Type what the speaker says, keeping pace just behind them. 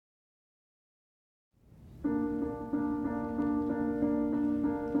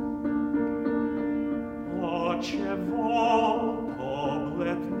Otchevo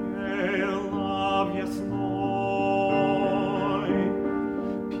pobledniela wiesной,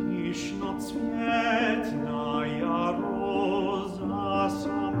 piśnocwietnaja roza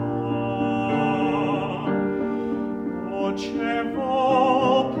sama. Otchevo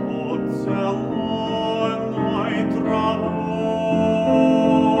pod zelonej trawoj,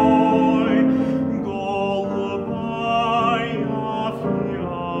 голубая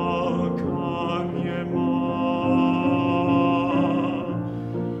фиалка нема.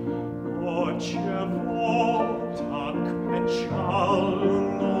 Otchevo так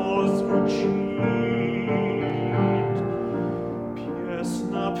печально звучит,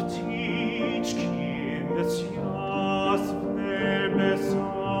 песня птички несясь в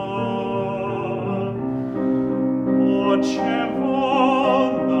небеса. Otchevo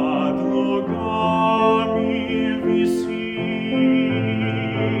над лугами висит,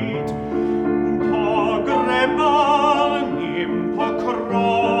 погребальным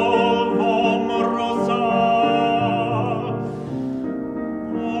покровом роза.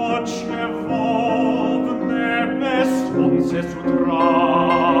 Otchevo в небе солнце с утра